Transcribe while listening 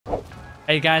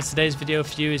Hey guys, today's video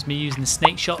for you is me using the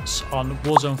Snakeshots on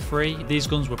Warzone 3. These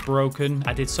guns were broken.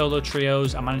 I did solo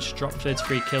trios, I managed to drop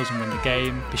 33 kills and win the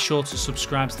game. Be sure to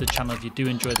subscribe to the channel if you do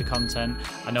enjoy the content.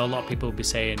 I know a lot of people will be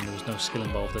saying there was no skill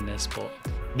involved in this, but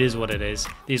it is what it is.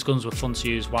 These guns were fun to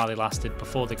use while they lasted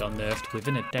before they got nerfed,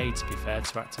 within a day to be fair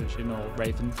to Activision or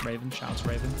Raven, shout out to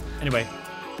Raven. Anyway,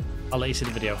 I'll let you see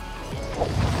the video.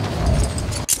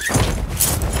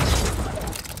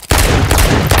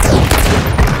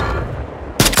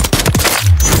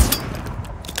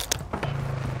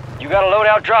 You got a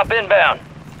loadout drop inbound.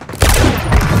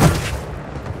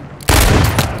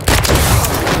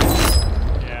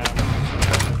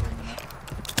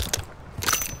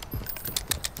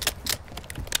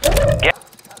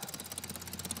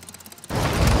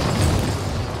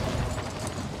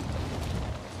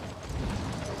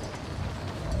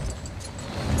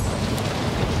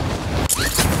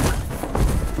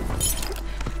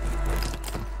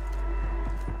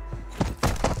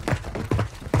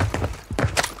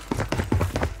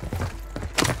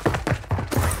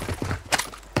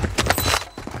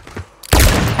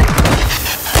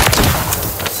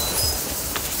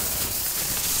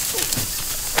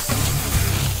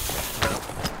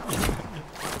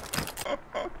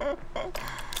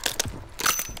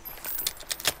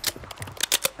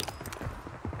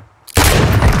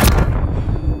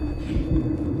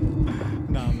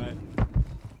 Nah, mate.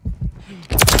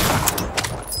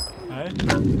 Hey?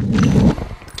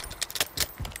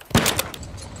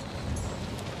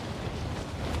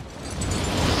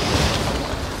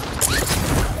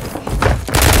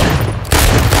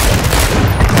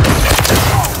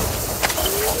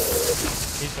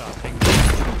 He's got a ping.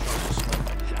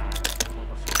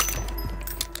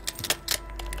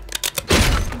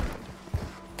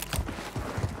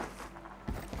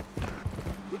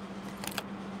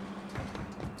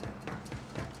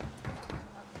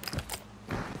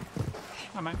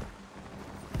 Hi, mate.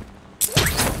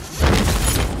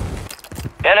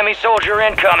 Enemy soldier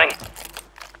incoming.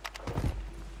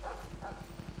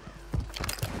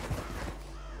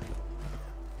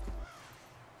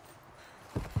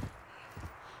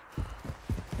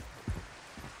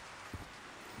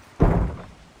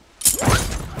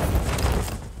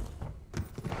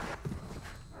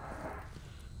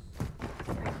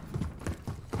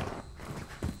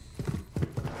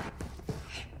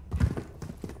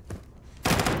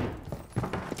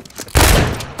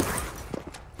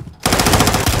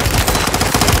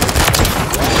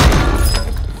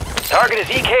 Target is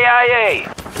EKIA.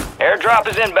 Airdrop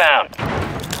is inbound.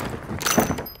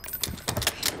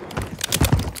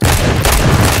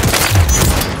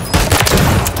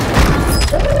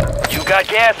 You got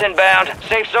gas inbound.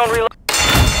 Safe zone reload.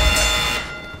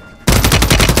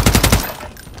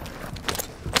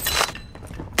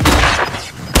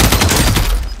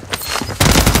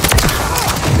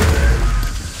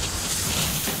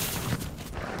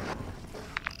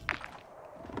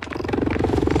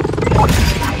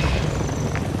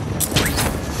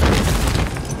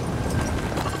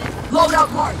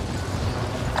 Loadout mark.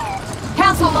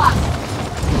 Cancel lock.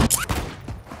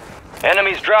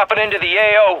 Enemies dropping into the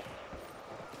AO.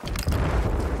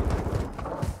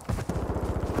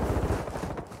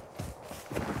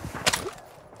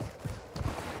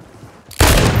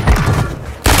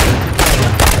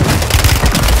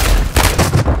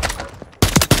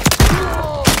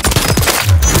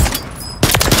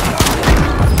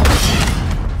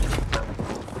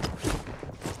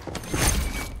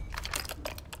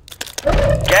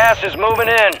 Gas is moving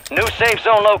in. New safe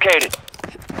zone located.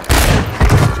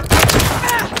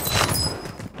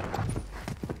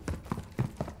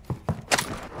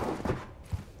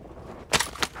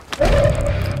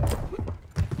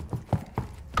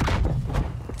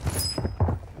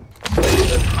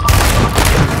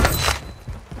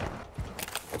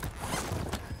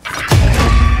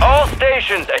 All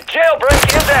stations, a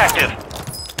jailbreak is active.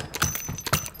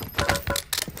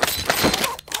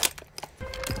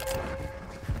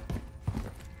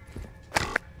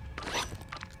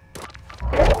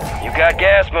 You got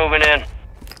gas moving in.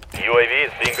 UAV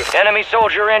is being good. Enemy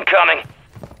soldier incoming.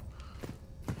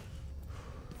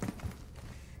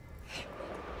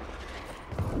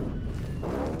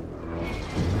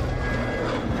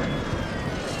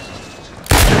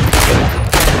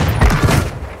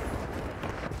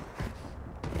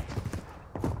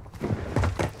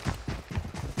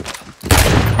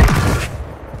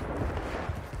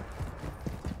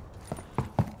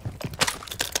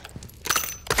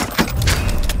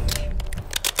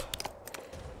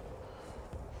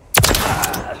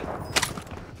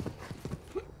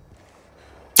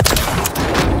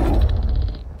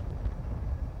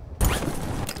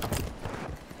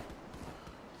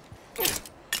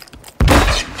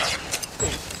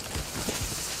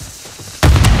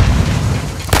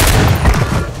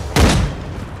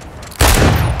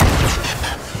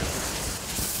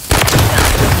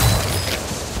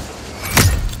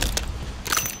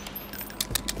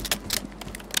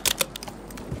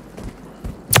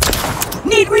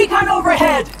 recon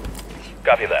overhead!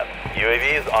 Copy that.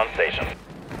 UAV is on station.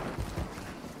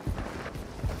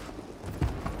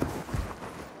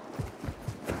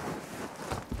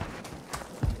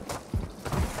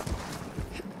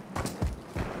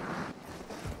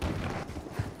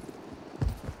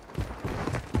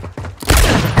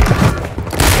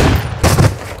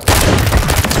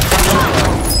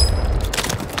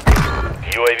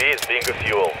 UAV is being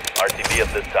refueled. RTB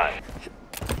at this time.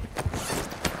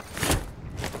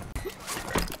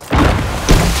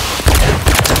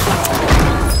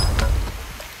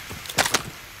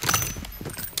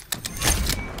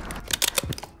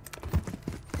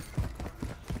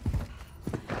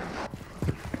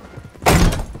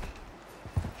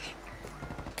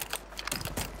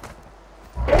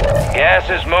 Gas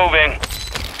is moving.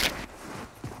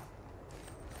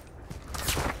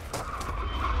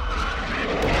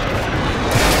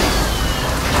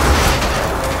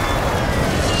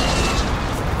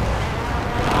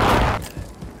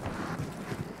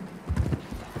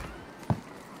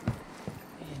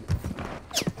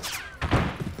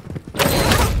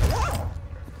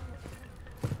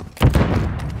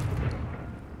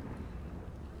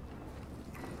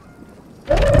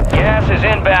 Gas is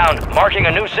inbound, marking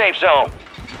a new safe zone.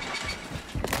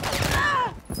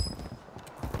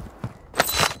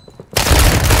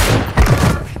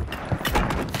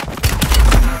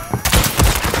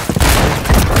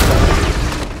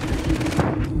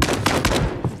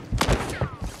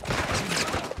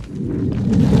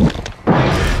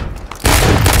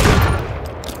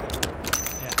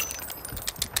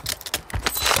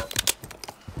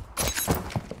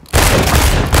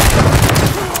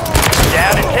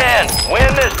 Down to 10.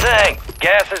 Win this thing.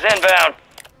 Gas is inbound.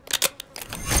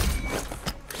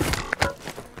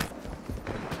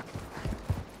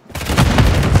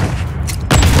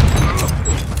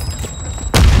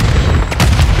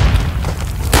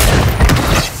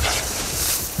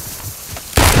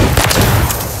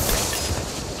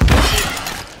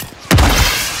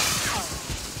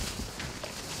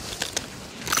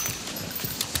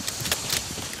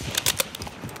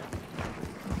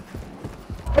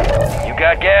 You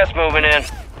got gas moving in.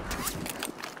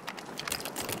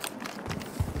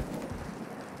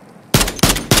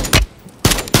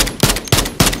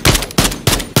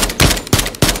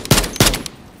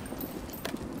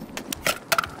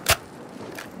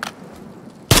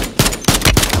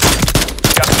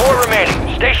 Got 4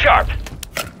 remaining. Stay sharp.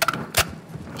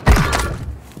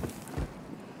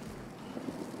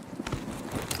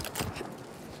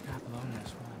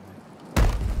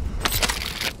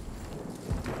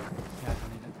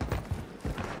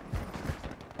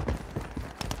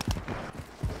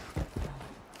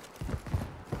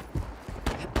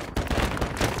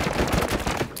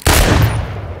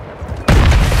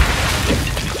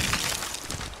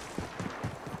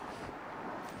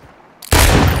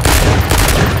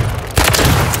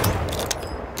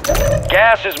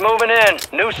 Gas is moving in.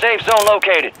 New safe zone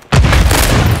located.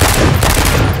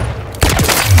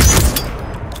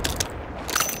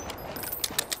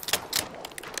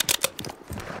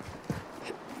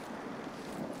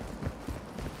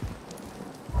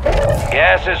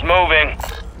 Gas is moving.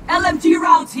 LMG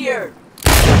rounds here!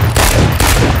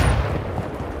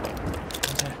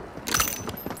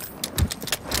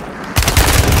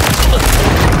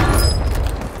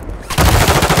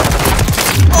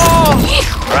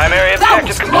 Primary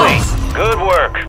objective complete. Good work.